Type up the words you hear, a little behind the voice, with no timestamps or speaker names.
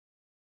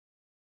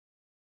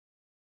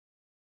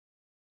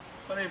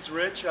My name's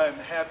Rich. I'm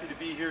happy to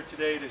be here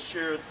today to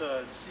share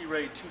the Sea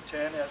Ray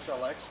 210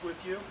 SLX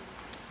with you.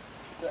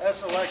 The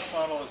SLX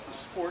model is the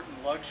sport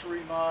and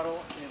luxury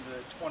model in the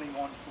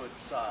 21-foot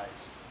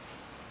size.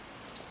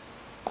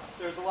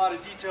 There's a lot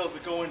of details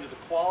that go into the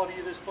quality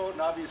of this boat,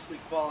 and obviously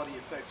quality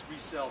affects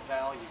resale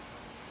value.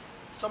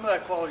 Some of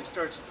that quality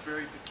starts at the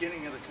very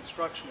beginning of the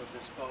construction of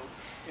this boat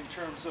in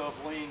terms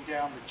of laying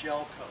down the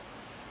gel coat.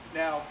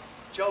 Now,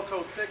 gel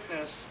coat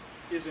thickness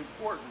is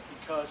important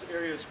because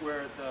areas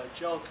where the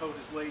gel coat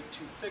is laid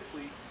too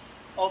thickly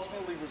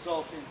ultimately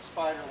result in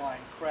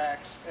spiderline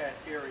cracks at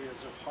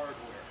areas of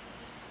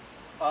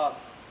hardware.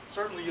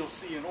 Certainly you'll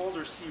see in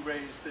older Sea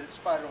Rays that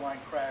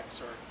spiderline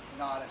cracks are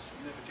not a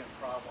significant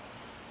problem.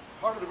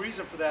 Part of the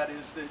reason for that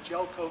is that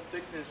gel coat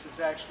thickness is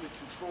actually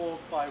controlled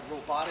by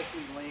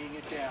robotically laying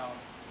it down,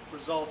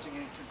 resulting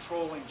in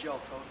controlling gel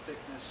coat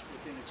thickness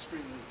within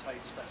extremely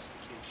tight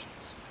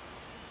specifications.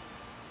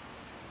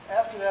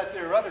 After that,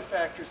 there are other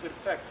factors that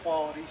affect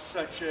quality,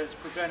 such as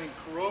preventing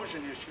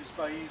corrosion issues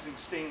by using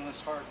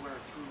stainless hardware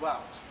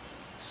throughout.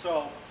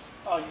 So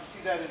you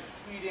see that in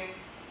pleating,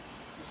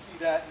 you see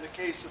that in the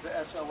case of the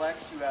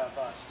SLX, you have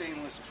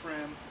stainless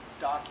trim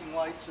docking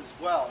lights as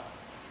well.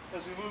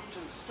 As we move to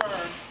the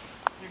stern,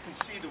 you can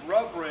see the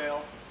rub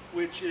rail,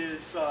 which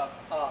is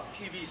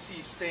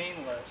PVC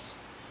stainless.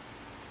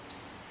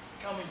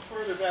 Coming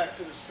further back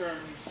to the stern,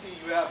 you see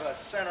you have a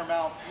center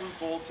mount through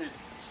bolted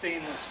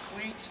stainless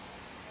cleat.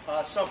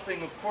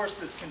 Something, of course,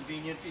 that's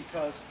convenient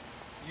because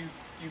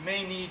you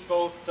may need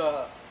both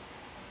the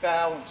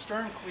bow and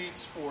stern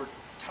cleats for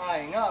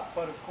tying up,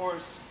 but of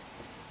course,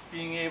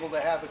 being able to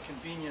have a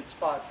convenient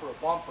spot for a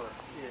bumper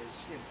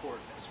is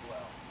important as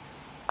well.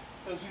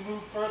 As we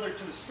move further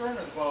to the stern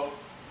of the boat,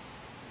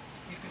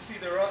 you can see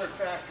there are other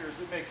factors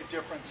that make a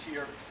difference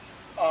here.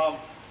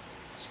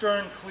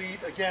 Stern cleat,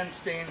 again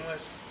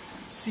stainless.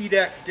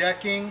 C-deck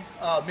decking,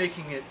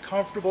 making it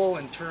comfortable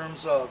in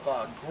terms of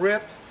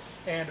grip.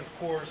 And of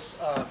course,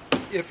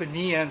 if a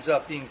knee ends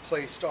up being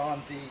placed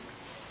on the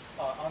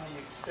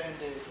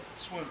extended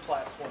swim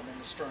platform in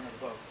the stern of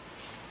the boat.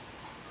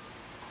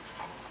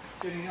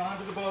 Getting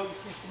onto the boat, you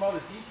see some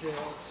other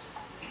details.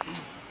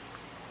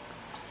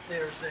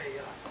 There's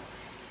a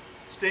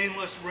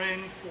stainless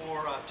ring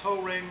for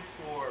tow ring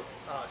for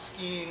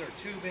skiing or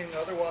tubing.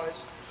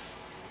 Otherwise,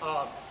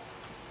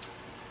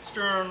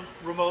 stern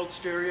remote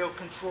stereo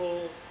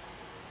control.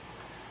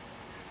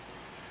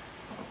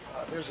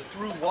 There's a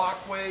through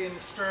walkway in the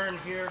stern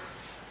here,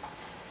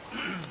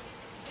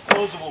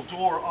 closable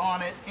door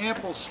on it,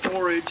 ample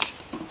storage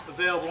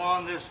available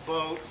on this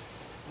boat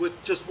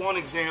with just one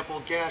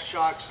example, gas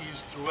shocks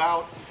used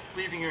throughout,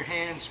 leaving your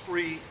hands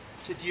free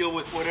to deal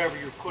with whatever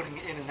you're putting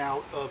in and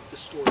out of the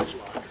storage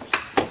lockers.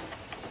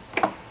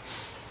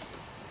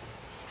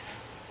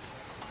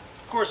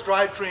 Of course,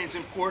 drivetrain is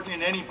important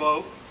in any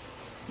boat.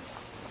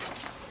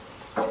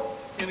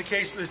 In the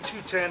case of the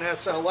 210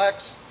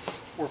 SLX,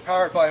 we're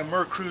powered by a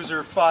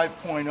MerCruiser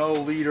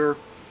 5.0 liter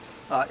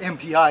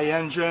MPI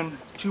engine,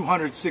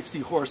 260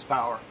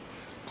 horsepower.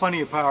 Plenty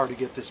of power to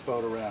get this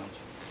boat around.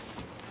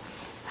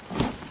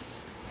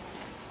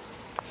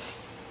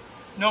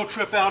 No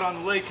trip out on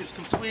the lake is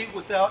complete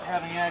without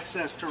having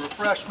access to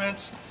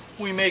refreshments.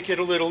 We make it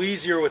a little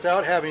easier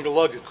without having to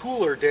lug a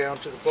cooler down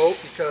to the boat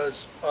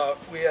because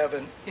we have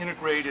an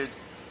integrated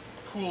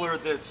cooler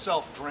that's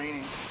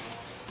self-draining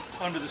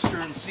under the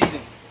stern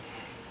seating.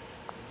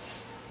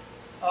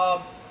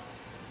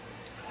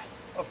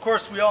 Of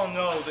course, we all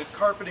know that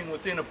carpeting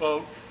within a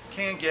boat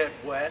can get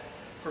wet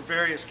for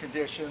various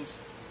conditions.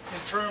 In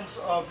terms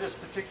of this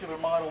particular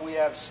model, we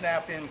have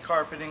snap-in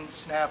carpeting,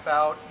 snap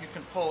out. You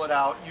can pull it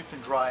out, you can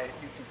dry it,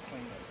 you can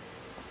clean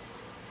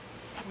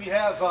it. We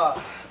have,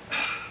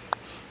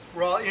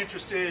 we're all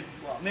interested,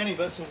 well, many of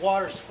us, in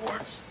water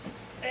sports.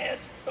 And,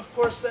 of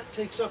course, that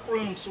takes up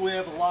room, so we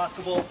have a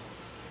lockable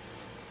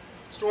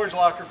storage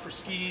locker for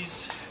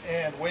skis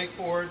and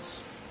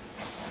wakeboards.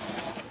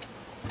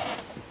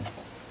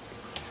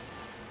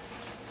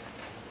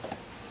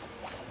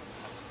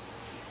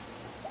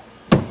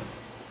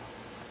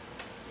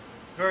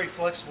 Very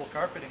flexible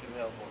carpeting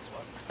available as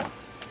well.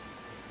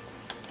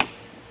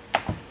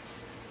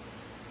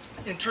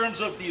 In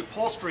terms of the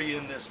upholstery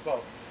in this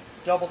boat,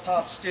 double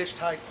top stitched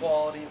high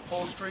quality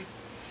upholstery.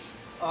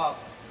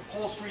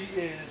 Upholstery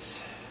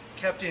is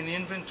kept in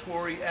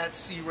inventory at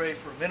Sea Ray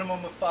for a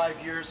minimum of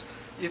 5 years.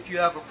 If you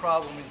have a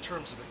problem in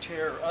terms of a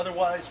tear or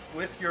otherwise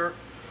with your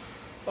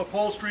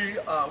upholstery,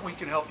 we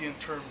can help you in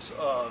terms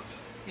of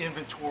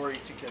inventory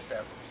to get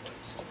that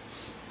replaced.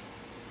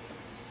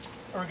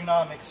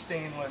 Ergonomic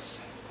stainless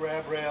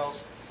grab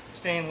rails,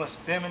 stainless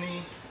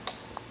bimini,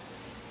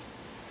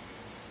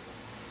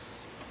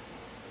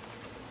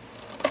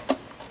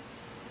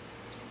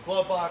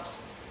 glove box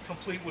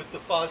complete with the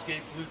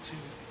Fosgate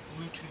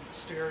Bluetooth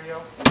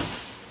stereo,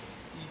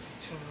 easy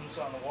tunes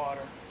on the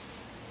water,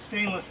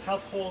 stainless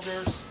cup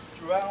holders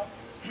throughout,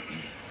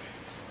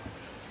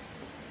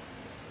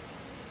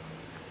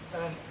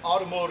 an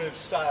automotive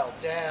style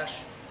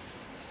dash,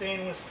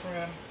 stainless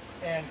trim,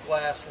 and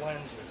glass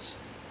lenses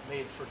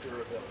made for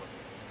durability.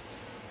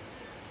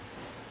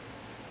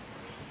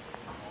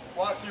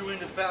 walk through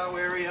into the bow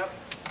area.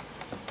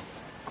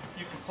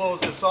 You can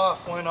close this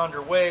off when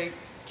underway,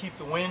 keep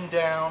the wind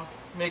down,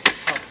 make it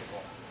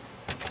comfortable.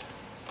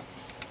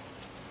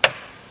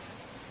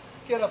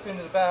 Get up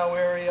into the bow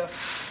area,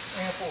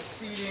 ample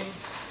seating,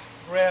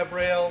 grab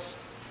rails,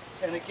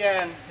 and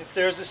again, if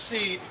there's a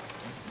seat,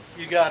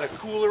 you got a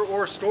cooler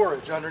or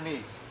storage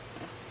underneath,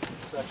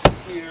 such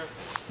as here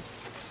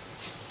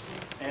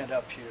and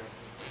up here.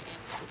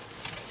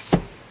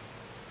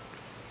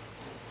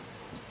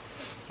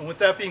 And with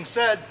that being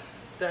said,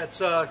 that's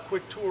a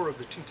quick tour of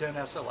the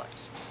 210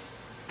 SLX.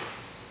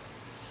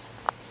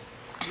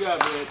 Good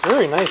job, Rich.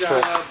 Very nice,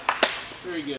 Good job. Very good.